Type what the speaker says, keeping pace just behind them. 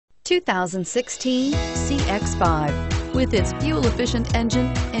2016 CX-5. With its fuel-efficient engine,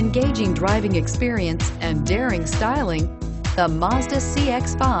 engaging driving experience, and daring styling, the Mazda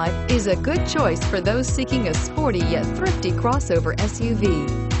CX-5 is a good choice for those seeking a sporty yet thrifty crossover SUV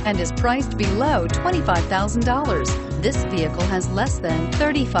and is priced below $25,000. This vehicle has less than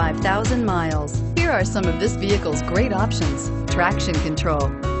 35,000 miles. Here are some of this vehicle's great options: traction control,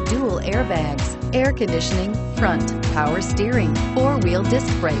 dual airbags, air conditioning, front, power steering, four-wheel disc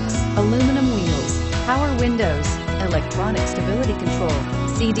brakes, aluminum wheels, power windows, electronic stability control,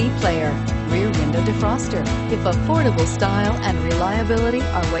 CD player, rear window defroster. If affordable style and reliability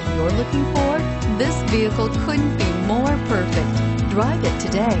are what you're looking for, this vehicle couldn't be more perfect. Drive it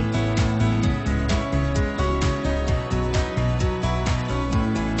today.